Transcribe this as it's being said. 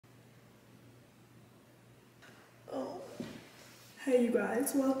Hey you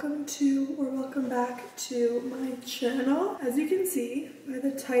guys, welcome back to my channel. As you can see by the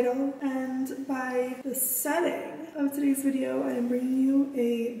title and by the setting of today's video, I am bringing you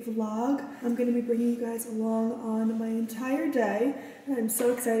a vlog. I'm going to be bringing you guys along on my entire day, and I'm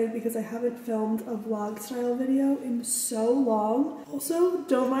so excited because I haven't filmed a vlog style video in so long. Also,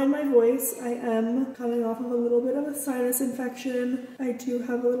 don't mind my voice. I am coming off of a little bit of a sinus infection. I do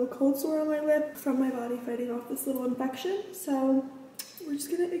have a little cold sore on my lip from my body fighting off this little infection, so we're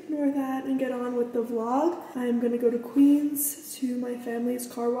just gonna ignore that and get on with the vlog. I'm gonna go to Queens to my family's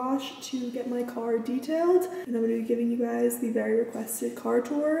car wash to get my car detailed, and I'm gonna be giving you guys the very requested car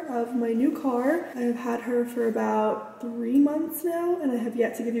tour of my new car. I have had her for about 3 months now, and I have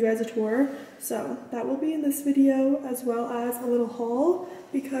yet to give you guys a tour. So that will be in this video, as well as a little haul,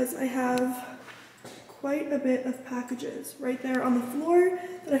 because I have quite a bit of packages right there on the floor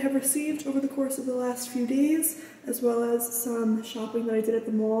that I have received over the course of the last few days, as well as some shopping that I did at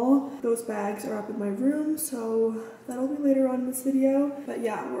the mall. Those bags are up in my room, so that'll be later on in this video. But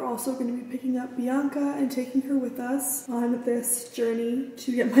yeah, we're also going to be picking up Bianca and taking her with us on this journey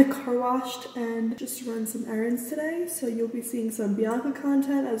to get my car washed and just run some errands today. So you'll be seeing some Bianca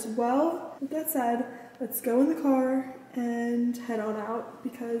content as well. With that said, let's go in the car and head on out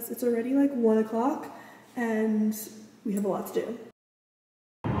because it's already like 1 o'clock and we have a lot to do.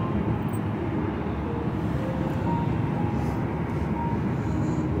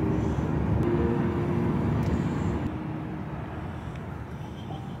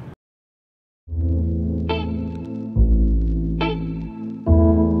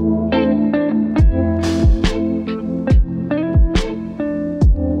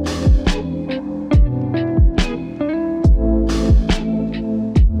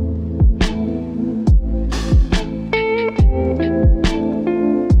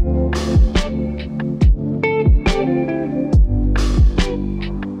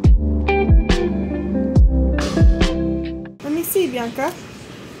 Bianca.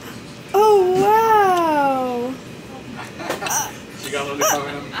 Oh wow!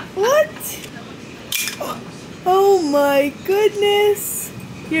 What? Oh my goodness!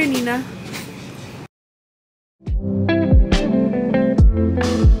 Here, Nina.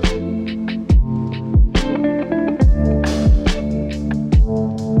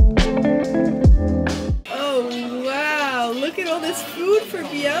 Oh wow! Look at all this food for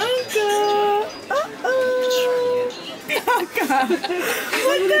Bianca! What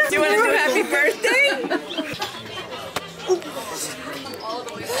the? Do you want to do happy birthday?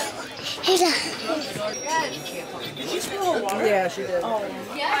 Did she spill her water? Yeah, she did. Oh.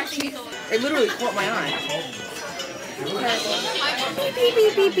 Yeah, it literally caught my eye. Beep,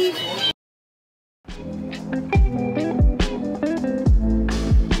 beep, beep, beep.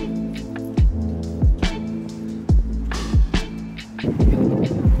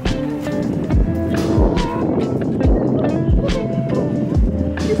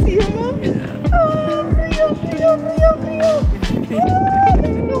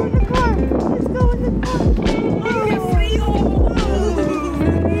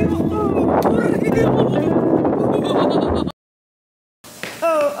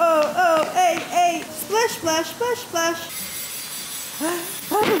 Splash, splash, splash.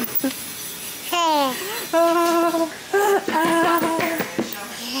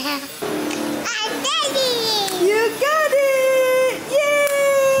 You got it!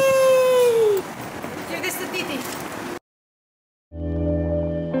 Yay! Give this to Titi.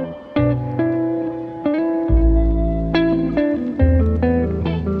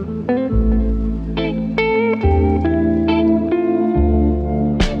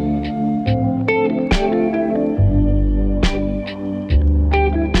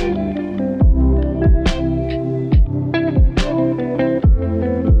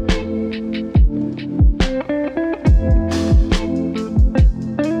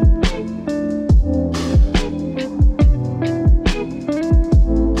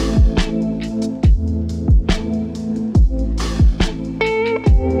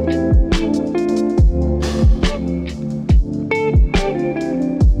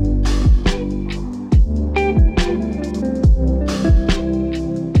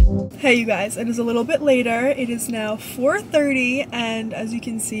 Hey you guys, it is a little bit later. It is now 4:30 and as you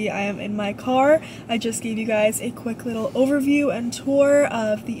can see I am in my car. I just gave you guys a quick little overview and tour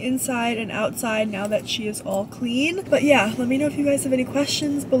of the inside and outside now that she is all clean. But yeah, let me know if you guys have any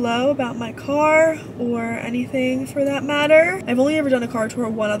questions below about my car or anything for that matter. I've only ever done a car tour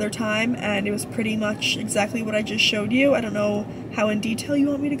one other time and it was pretty much exactly what I just showed you. I don't know how in detail you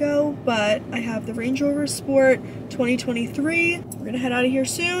want me to go, but I have the Rover Sport 2023. We're gonna head out of here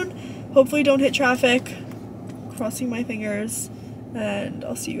soon. Hopefully don't hit traffic. Crossing my fingers. and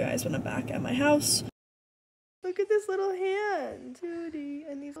I'll see you guys when I'm back at my house. Look at this little hand, Judy,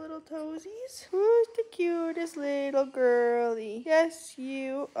 and these little toesies. Who's the cutest little girly? Yes,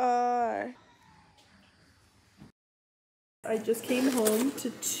 you are. I just came home to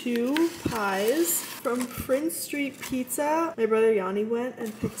 2 pies from Prince Street Pizza. My brother Yanni went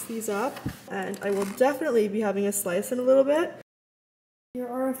and picked these up, and I will definitely be having a slice in a little bit. Here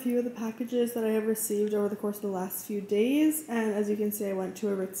are a few of the packages that I have received over the course of the last few days, and as you can see I went to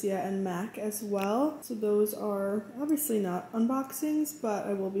Aritzia and Mac as well. So those are obviously not unboxings, but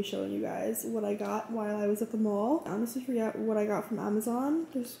I will be showing you guys what I got while I was at the mall. I honestly forget what I got from Amazon.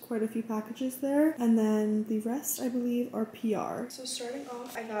 There's quite a few packages there, and then the rest I believe are PR. So starting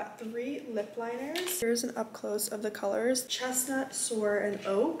off, I got 3 lip liners. Here's an up close of the colors: Chestnut, Soar, and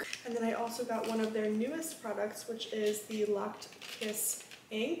Oak. And then I also got one of their newest products, which is the Locked Kiss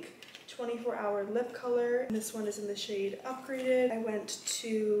ink 24-hour lip color. This one is in the shade Upgraded. I went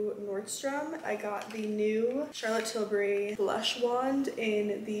to Nordstrom. I got the new Charlotte Tilbury blush wand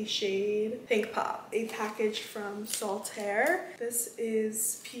in the shade Pink Pop. A package from Saltaire. This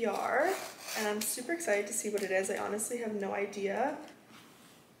is PR, and I'm super excited to see what it is. I honestly have no idea.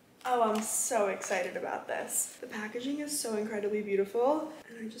 Oh, I'm so excited about this. The packaging is so incredibly beautiful,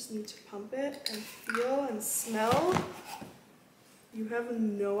 and I just need to pump it and feel and smell. You have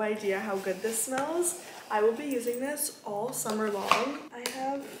no idea how good this smells. I will be using this all summer long. I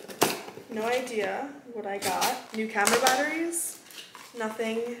have no idea what I got. New camera batteries.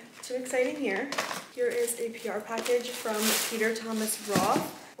 Nothing too exciting here. Here is a PR package from Peter Thomas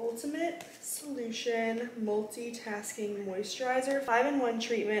Roth. Ultimate Solution Multitasking Moisturizer. 5-in-1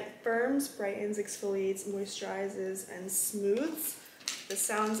 treatment. Firms, brightens, exfoliates, moisturizes, and smooths. This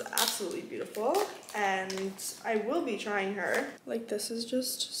sounds absolutely beautiful, and I will be trying her. Like, this is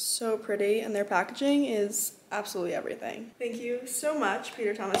just so pretty, and their packaging is absolutely everything. Thank you so much,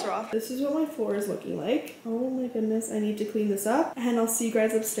 Peter Thomas Roth. This is what my floor is looking like. Oh my goodness, I need to clean this up, and I'll see you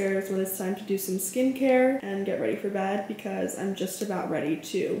guys upstairs when it's time to do some skincare and get ready for bed, because I'm just about ready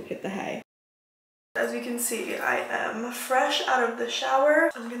to hit the hay. As you can see, I am fresh out of the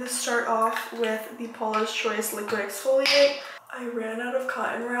shower. I'm gonna start off with the Paula's Choice Liquid Exfoliate. I ran out of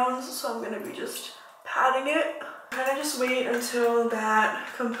cotton rounds, so I'm gonna be just patting it. I'm gonna just wait until that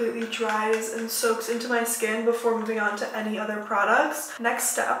completely dries and soaks into my skin before moving on to any other products.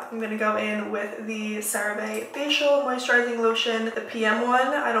 Next step, I'm gonna go in with the CeraVe Facial Moisturizing Lotion, the PM one.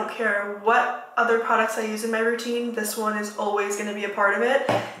 I don't care what other products I use in my routine, this one is always gonna be a part of it.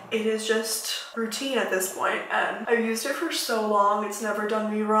 It is just routine at this point, and I've used it for so long, it's never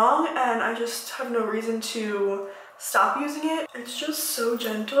done me wrong, and I just have no reason to stop using it. It's just so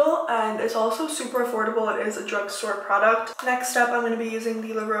gentle, and it's also super affordable. It is a drugstore product. Next up, I'm going to be using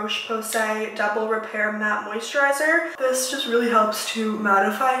the La Roche-Posay Double Repair Matte Moisturizer. This just really helps to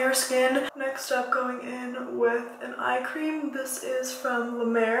mattify your skin. Next up, going in with an eye cream. This is from La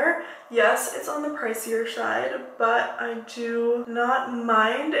Mer. Yes, it's on the pricier side, but I do not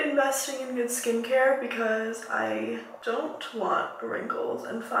mind investing in good skincare because I don't want wrinkles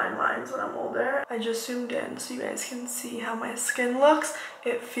and fine lines when I'm older. I just zoomed in so you guys can see how my skin looks.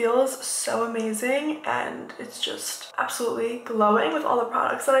 It feels so amazing, and it's just absolutely glowing with all the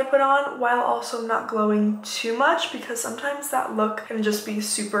products that I put on, while also not glowing too much, because sometimes that look can just be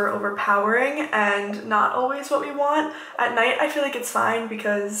super overpowering and not always what we want. At night, I feel like it's fine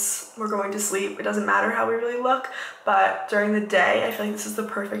because we're going to sleep. It doesn't matter how we really look, but during the day, I feel like this is the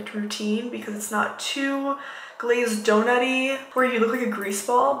perfect routine because it's not too glazed donut-y where you look like a grease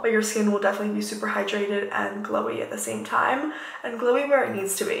ball, but your skin will definitely be super hydrated and glowy at the same time, and glowy where it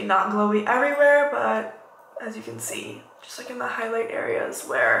needs to be. Not glowy everywhere, but as you can see, just like in the highlight areas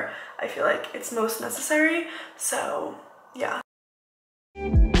where I feel like it's most necessary. So yeah,